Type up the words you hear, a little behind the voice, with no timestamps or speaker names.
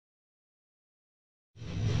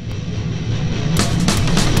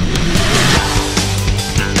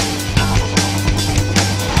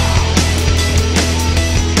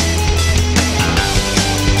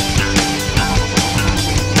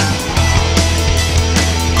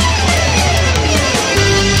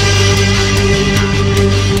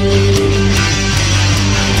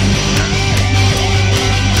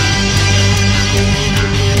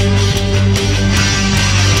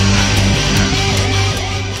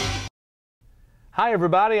Hi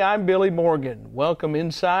everybody, I'm Billy Morgan. Welcome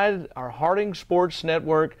inside our Harding Sports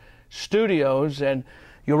Network studios, and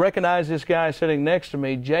you'll recognize this guy sitting next to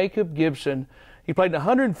me, Jacob Gibson. He played in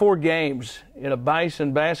 104 games in a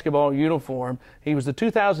Bison basketball uniform. He was the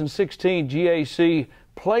 2016 GAC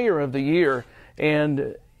Player of the Year,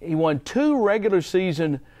 and he won 2 regular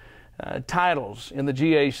season titles in the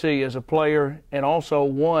GAC as a player, and also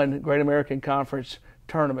won Great American Conference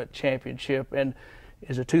Tournament Championship, and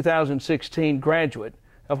is a 2016 graduate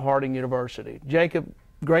of Harding University. Jacob,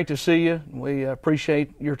 great to see you. We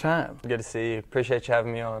appreciate your time. Good to see you. Appreciate you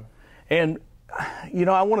having me on. And, you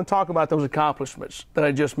know, I want to talk about those accomplishments that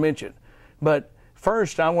I just mentioned. But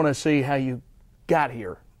first, I want to see how you got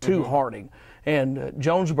here to Harding. And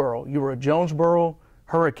Jonesboro, you were a Jonesboro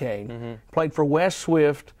Hurricane, played for West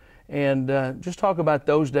Swift, and just talk about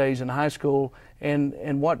those days in high school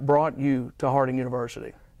and what brought you to Harding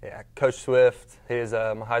University. Yeah, Coach Swift, he is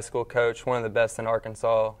my high school coach, one of the best in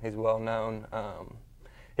Arkansas. He's well known.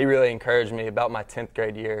 He really encouraged me about my 10th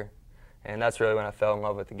grade year, and that's really when I fell in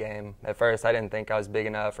love with the game. At first, I didn't think I was big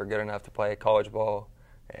enough or good enough to play college ball,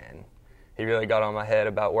 and he really got on my head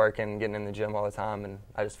about working, getting in the gym all the time, and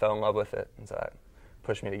I just fell in love with it, and so that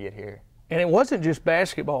pushed me to get here. And it wasn't just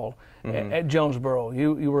basketball at Jonesboro.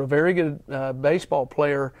 You were a very good baseball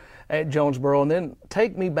player at Jonesboro. And then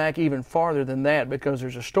take me back even farther than that, because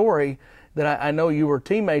there's a story that I know you were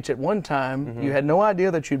teammates at one time. You had no idea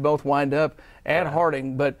that you'd both wind up at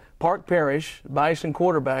Harding, but Park Parrish, Bison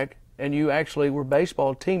quarterback, and you actually were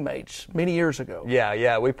baseball teammates many years ago.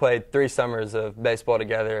 Yeah, we played 3 summers of baseball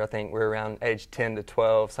together. I think we were around age 10 to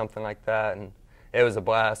 12, something like that. And it was a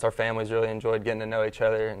blast. Our families really enjoyed getting to know each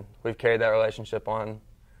other, and we've carried that relationship on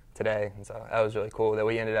today. And so that was really cool that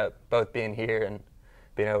we ended up both being here and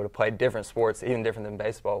being able to play different sports, even different than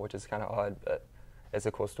baseball, which is kind of odd, but it's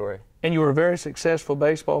a cool story. And you were a very successful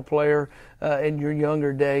baseball player in your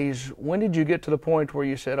younger days. When did you get to the point where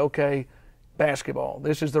you said, okay, basketball,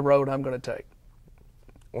 this is the road I'm going to take?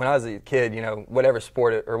 When I was a kid, you know, whatever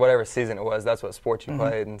sport or whatever season it was, that's what sport you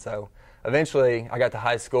played. And so eventually I got to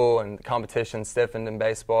high school and the competition stiffened in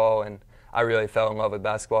baseball, and I really fell in love with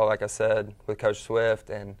basketball, like I said, with Coach Swift.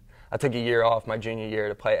 And I took a year off my junior year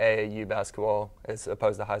to play AAU basketball as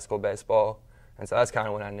opposed to high school baseball. And so that's kind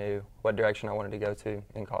of when I knew what direction I wanted to go to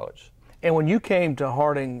in college. And when you came to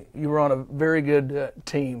Harding, you were on a very good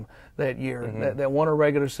team that year that won a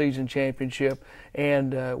regular season championship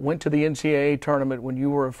and went to the NCAA tournament when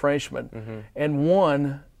you were a freshman and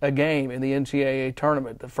won a game in the NCAA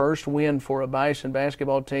tournament, the first win for a Bison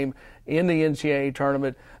basketball team in the NCAA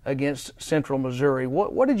tournament against Central Missouri.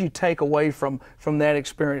 What did you take away from that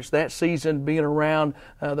experience, that season, being around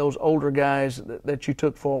those older guys that you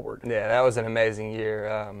took forward? Yeah, that was an amazing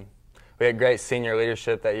year. We had great senior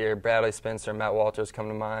leadership that year. Bradley Spencer, Matt Walters come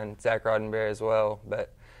to mind, Zach Roddenberry as well.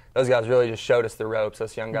 But those guys really just showed us the ropes.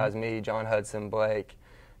 Us young guys, me, John Hudson, Blake,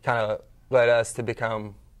 kind of led us to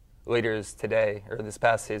become leaders today, or this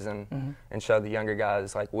past season, and showed the younger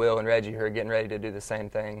guys like Will and Reggie who are getting ready to do the same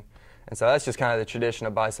thing. And so that's just kind of the tradition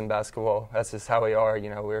of Bison basketball. That's just how we are.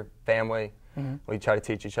 You know, we're family. We try to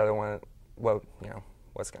teach each other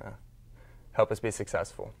what's going to help us be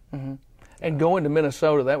successful. And going to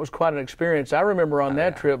Minnesota, that was quite an experience. I remember on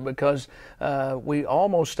that trip because we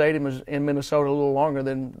almost stayed in Minnesota a little longer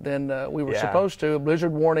than we were supposed to. A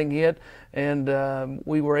blizzard warning hit, and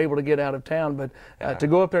we were able to get out of town. But to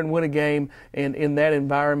go up there and win a game in that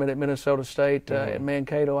environment at Minnesota State, at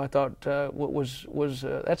Mankato, I thought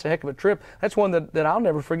that's a heck of a trip. That's one that I'll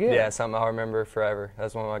never forget. Yeah, something I'll remember forever.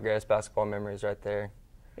 That's one of my greatest basketball memories right there.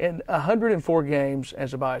 And 104 games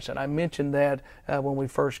as a Bison. I mentioned that when we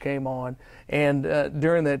first came on. And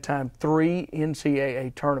during that time, 3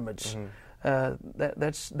 NCAA tournaments.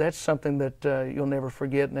 That's something that you'll never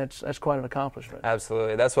forget, and that's quite an accomplishment.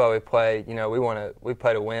 Absolutely. That's why we play. You know, we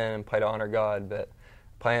play to win and play to honor God. But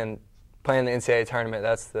playing the NCAA tournament,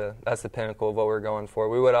 that's the pinnacle of what we're going for.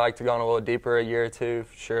 We would have liked to go on a little deeper a year or two,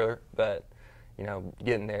 sure. But you know,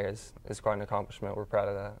 getting there is quite an accomplishment. We're proud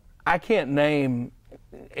of that. I can't name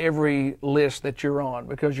every list that you're on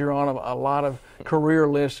because you're on a lot of career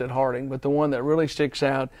lists at Harding, but the one that really sticks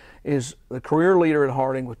out is the career leader at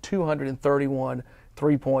Harding with 231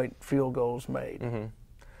 three-point field goals made.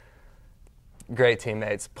 Great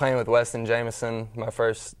teammates. Playing with Weston Jamison my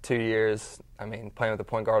first 2 years, I mean, playing with a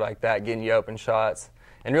point guard like that, getting you open shots.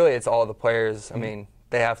 And really it's all the players. I mean,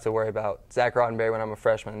 they have to worry about Zach Roddenberry when I'm a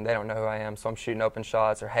freshman. They don't know who I am, so I'm shooting open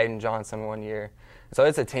shots, or Hayden Johnson one year. So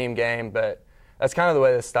it's a team game, but that's kind of the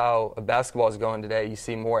way the style of basketball is going today. You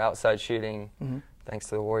see more outside shooting, thanks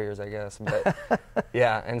to the Warriors, I guess. But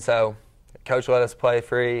yeah, and so Coach let us play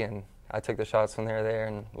free, and I took the shots when they were there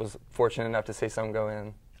and was fortunate enough to see some go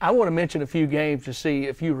in. I want to mention a few games to see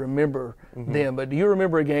if you remember them, but do you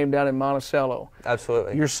remember a game down in Monticello?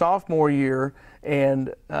 Absolutely. Your sophomore year,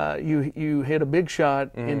 and you hit a big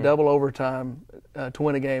shot in double overtime to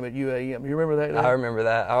win a game at UAM. You remember that? I remember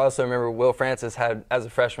that. I also remember Will Francis had, as a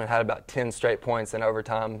freshman, had about 10 straight points in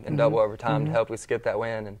overtime and double overtime to help us get that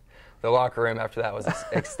win. And the locker room after that was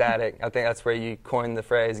ecstatic. I think that's where you coined the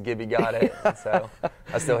phrase "Gibby got it." So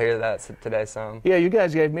I still hear that today some. Yeah, you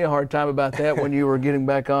guys gave me a hard time about that when you were getting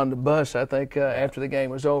back on the bus, I think, after the game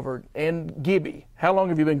was over. And Gibby, how long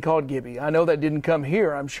have you been called Gibby? I know that didn't come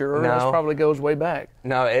here, I'm sure. No. This probably goes way back.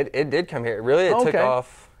 No, it did come here. Really, took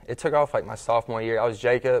off. It took off like my sophomore year. I was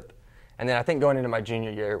Jacob. And then I think going into my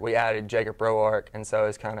junior year, we added Jacob Roark, and so it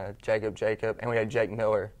was kind of Jacob, and we had Jake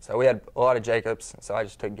Miller. So we had a lot of Jacobs, so I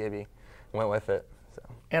just took Gibby and went with it. So.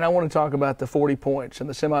 And I want to talk about the 40 points in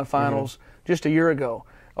the semifinals just a year ago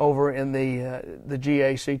over in the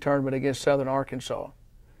GAC tournament against Southern Arkansas.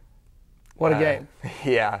 What a game.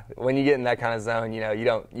 Yeah, when you get in that kind of zone,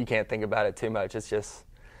 you can't think about it too much. It's just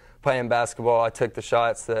playing basketball. I took the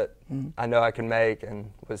shots that I know I can make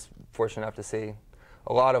and was fortunate enough to see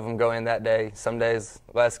a lot of them go in that day. Some days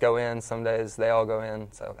less go in, some days they all go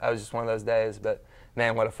in. So that was just one of those days. But,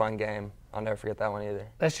 man, what a fun game. I'll never forget that one either.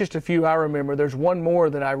 That's just a few I remember. There's one more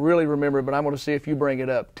that I really remember, but I'm going to see if you bring it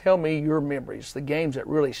up. Tell me your memories, the games that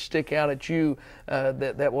really stick out at you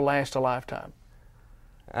that will last a lifetime.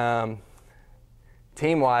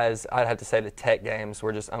 Team-wise, I'd have to say the Tech games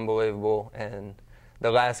were just unbelievable. And the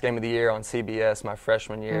last game of the year on CBS, my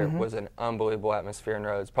freshman year, was an unbelievable atmosphere in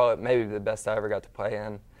Rhodes. Probably maybe the best I ever got to play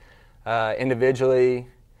in. Individually,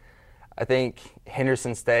 I think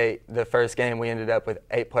Henderson State, the first game we ended up with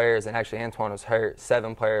 8 players, and actually Antoine was hurt,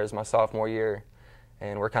 7 players my sophomore year.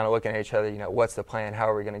 And we're kind of looking at each other, what's the plan? How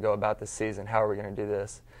are we going to go about this season? How are we going to do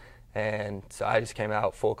this? And so I just came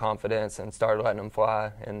out full confidence and started letting them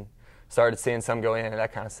fly and started seeing some go in, and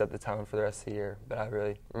that kind of set the tone for the rest of the year. But I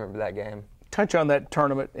really remember that game. Touch on that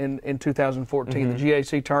tournament in 2014, the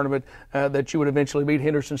GAC tournament that you would eventually beat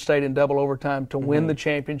Henderson State in double overtime to win the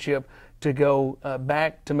championship, to go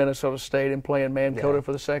back to Minnesota State and play in Mankota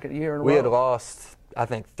for the second year in a row. We had lost, I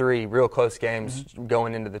think, 3 real close games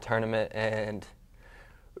going into the tournament, and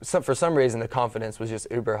for some reason the confidence was just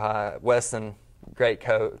uber high. Weston, great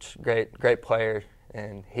coach, great player,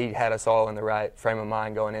 and he had us all in the right frame of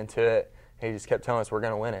mind going into it. He just kept telling us we're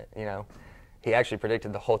going to win it. He actually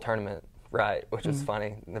predicted the whole tournament right, which was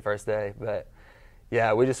funny the first day. But,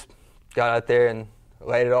 yeah, we just got out there and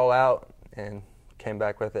laid it all out and came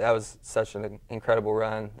back with it. That was such an incredible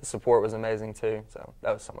run. The support was amazing, too, so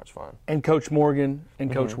that was so much fun. And Coach Morgan and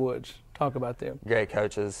Coach Woods, talk about them. Great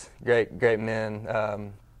coaches, great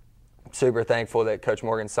men. Super thankful that Coach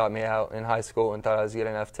Morgan sought me out in high school and thought I was good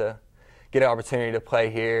enough to get an opportunity to play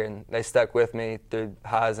here, and they stuck with me through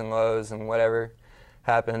highs and lows, and whatever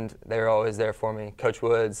happened, they were always there for me. Coach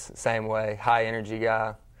Woods, same way, high energy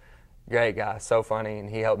guy, great guy, so funny, and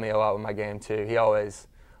he helped me a lot with my game too. He always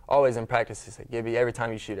in practice, he said, Gibby, every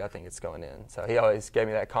time you shoot, I think it's going in. So he always gave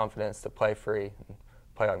me that confidence to play free and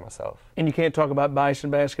play like myself. And you can't talk about Bison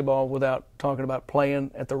basketball without talking about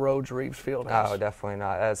playing at the Rhodes Reeves Fieldhouse. Oh, definitely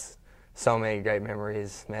not. That's so many great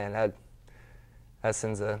memories, man. That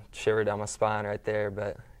sends a shiver down my spine right there,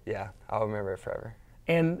 but yeah, I'll remember it forever.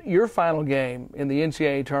 And your final game in the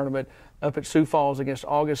NCAA tournament up at Sioux Falls against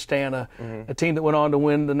Augustana, a team that went on to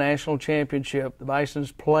win the national championship. The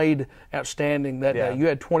Bisons played outstanding that day. You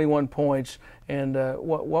had 21 points, and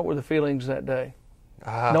what were the feelings that day?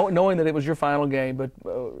 Knowing that it was your final game, but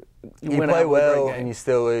you went play out with a great game. And you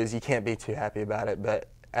still lose. You can't be too happy about it, but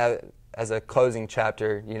as a closing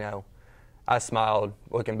chapter, I smiled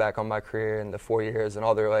looking back on my career and the 4 years and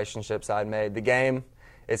all the relationships I'd made. The game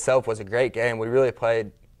itself was a great game. We really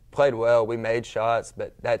played well. We made shots,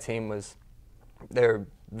 but that team they were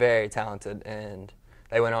very talented, and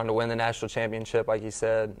they went on to win the national championship, like you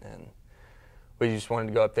said, and we just wanted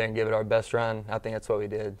to go up there and give it our best run. I think that's what we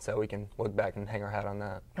did, so we can look back and hang our hat on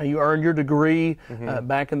that. Now, you earned your degree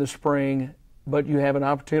back in the spring, but you have an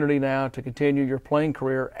opportunity now to continue your playing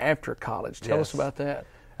career after college. Tell us about that.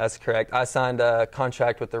 That's correct. I signed a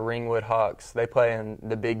contract with the Ringwood Hawks. They play in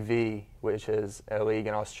the Big V, which is a league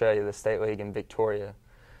in Australia, the state league in Victoria.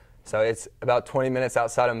 So it's about 20 minutes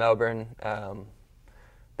outside of Melbourne.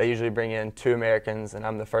 They usually bring in 2 Americans, and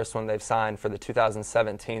I'm the first one they've signed for the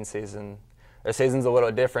 2017 season. Their season's a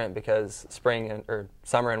little different because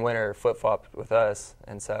summer and winter flip-flopped with us,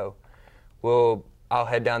 and so I'll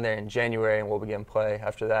head down there in January and we'll begin play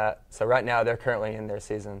after that. So right now they're currently in their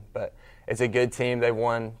season, but it's a good team. They've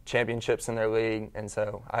won championships in their league, and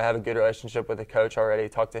so I have a good relationship with the coach already.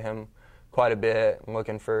 Talked to him quite a bit. I'm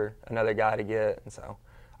looking for another guy to get, and so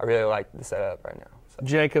I really like the setup right now. So.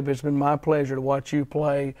 Jacob, it's been my pleasure to watch you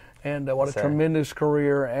play, and what a tremendous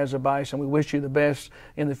career as a Bison. We wish you the best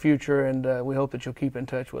in the future, and we hope that you'll keep in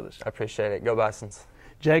touch with us. I appreciate it. Go Bisons.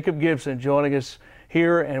 Jacob Gibson joining us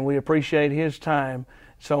here, and we appreciate his time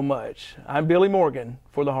so much. I'm Billy Morgan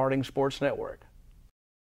for the Harding Sports Network.